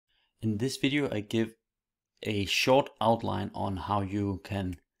In this video, I give a short outline on how you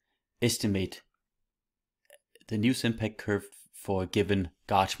can estimate the news impact curve for a given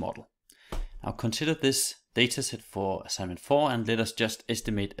gauge model. Now consider this dataset for assignment 4 and let us just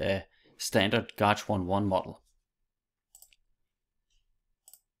estimate a standard gauge 1.1 model.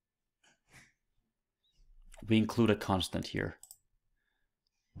 We include a constant here.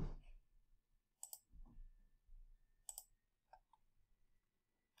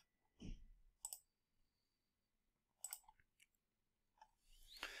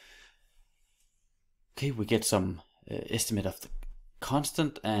 Okay, we get some estimate of the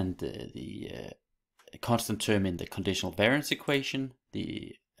constant and the constant term in the conditional variance equation,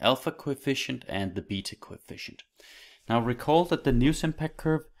 the alpha coefficient and the beta coefficient. Now recall that the news impact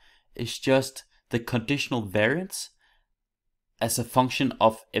curve is just the conditional variance as a function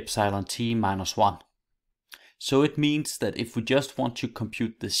of epsilon t minus 1. So it means that if we just want to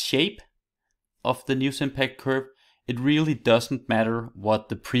compute the shape of the news impact curve, it really doesn't matter what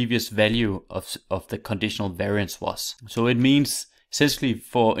the previous value of the conditional variance was. So it means essentially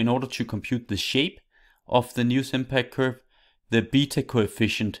in order to compute the shape of the news impact curve, the beta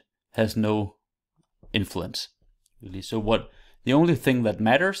coefficient has no influence really. So the only thing that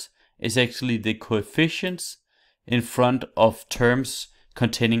matters is actually the coefficients in front of terms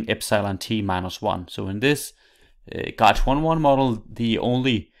containing epsilon t minus 1. So in this gauge 1.1 model, the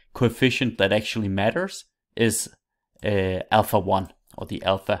only coefficient that actually matters is alpha 1, or the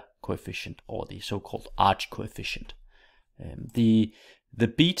alpha coefficient, or the so-called arch coefficient. The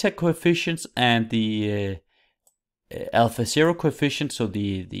beta coefficients and the alpha 0 coefficient, so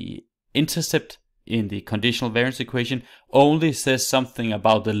the intercept in the conditional variance equation, only says something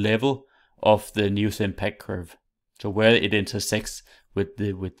about the level of the news impact curve, so where it intersects with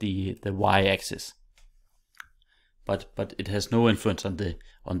the y-axis, but it has no influence on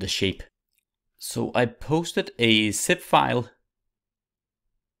the shape. So I posted a zip file,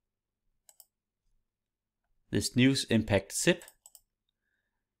 this news impact zip.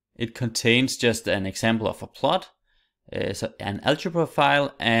 It contains just an example of a plot, so an algebra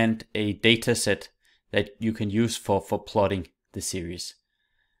file and a data set that you can use for plotting the series.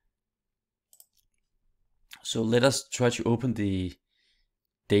 So let us try to open the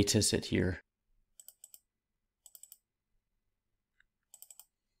data set here.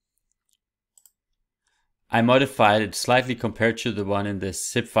 I modified it slightly compared to the one in this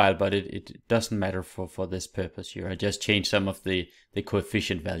zip file, but it doesn't matter for this purpose here. I just changed some of the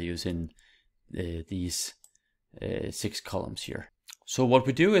coefficient values in these 6 columns here. So what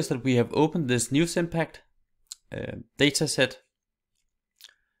we do is that we have opened this news impact data set,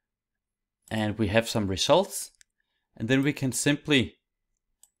 and we have some results, and then we can simply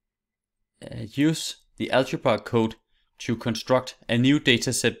use the algebra code to construct a new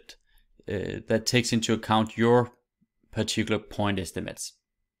data set that takes into account your particular point estimates.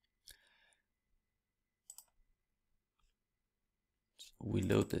 So we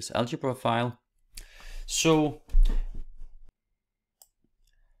load this algebra file. So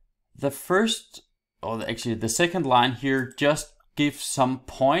the first, or actually the second line here, just gives some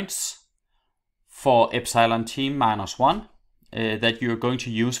points for epsilon t minus 1 that you're going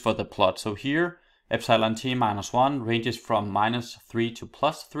to use for the plot. So here epsilon t minus 1 ranges from -3 to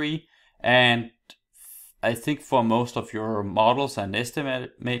 +3. And I think for most of your models and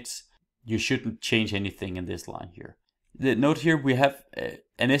estimates, you shouldn't change anything in this line here. The note here, we have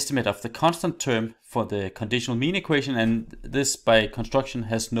an estimate of the constant term for the conditional mean equation, and this by construction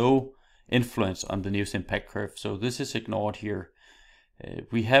has no influence on the news impact curve. So this is ignored here.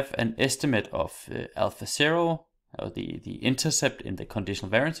 We have an estimate of alpha 0, or the intercept in the conditional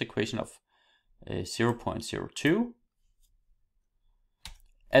variance equation of 0.02.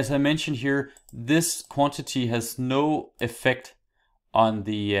 As I mentioned here, this quantity has no effect on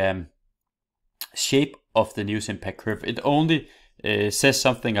the shape of the news impact curve. It only says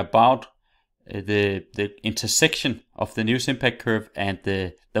something about the intersection of the news impact curve and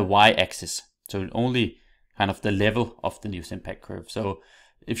the y-axis. So only kind of the level of the news impact curve. So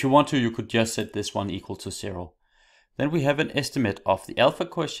if you want to, you could just set this one equal to 0. Then we have an estimate of the alpha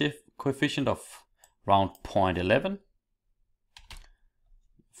coefficient of around 0.11.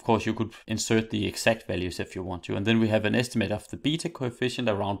 Of course, you could insert the exact values if you want to. And then we have an estimate of the beta coefficient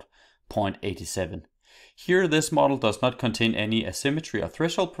around 0.87. Here, this model does not contain any asymmetry or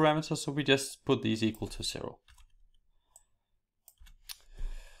threshold parameters, so we just put these equal to 0.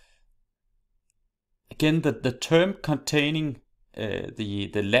 Again, the term containing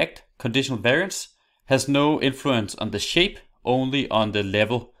the lagged conditional variance has no influence on the shape, only on the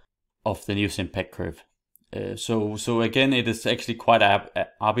level of the news impact curve. So again, it is actually quite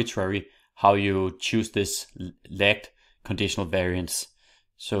arbitrary how you choose this lagged conditional variance.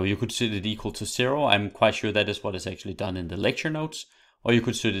 So you could set it equal to 0. I'm quite sure that is what is actually done in the lecture notes. Or you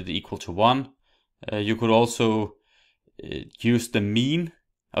could set it equal to 1. You could also use the mean,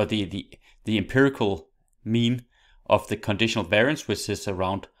 or the empirical mean of the conditional variance, which is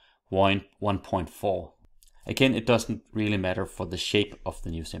around 1.4. Again, it doesn't really matter for the shape of the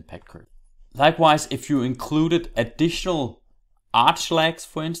news impact curve. Likewise, if you included additional arch lags,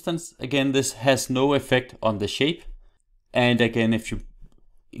 for instance, again, this has no effect on the shape. And again, if you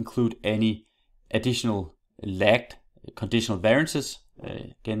include any additional lagged conditional variances,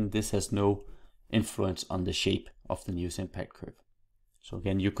 again, this has no influence on the shape of the news impact curve. So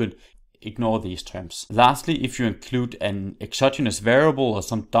again, you could ignore these terms. Lastly, if you include an exogenous variable or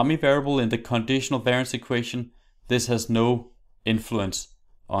some dummy variable in the conditional variance equation, this has no influence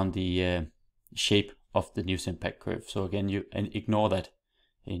on the shape of the news impact curve. So again, you ignore that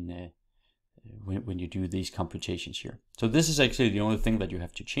in when you do these computations here. So this is actually the only thing that you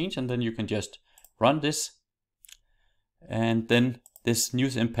have to change, and then you can just run this, and then this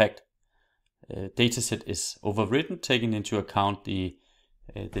news impact dataset is overwritten, taking into account the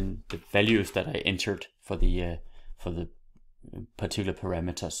values that I entered for the particular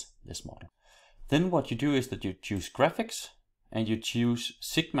parameters in this model. Then what you do is that you choose graphics, and you choose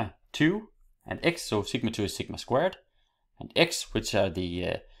sigma 2 and x. So sigma 2 is sigma squared, and x, which are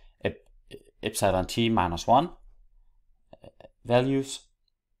the epsilon t minus 1 values,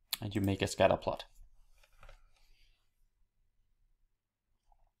 and you make a scatter plot.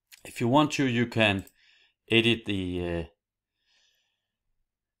 If you want to, you can edit the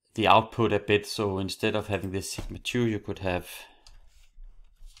output a bit. So instead of having this sigma 2, you could have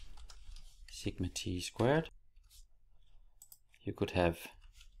sigma t squared. You could have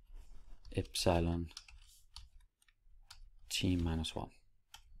epsilon t minus 1.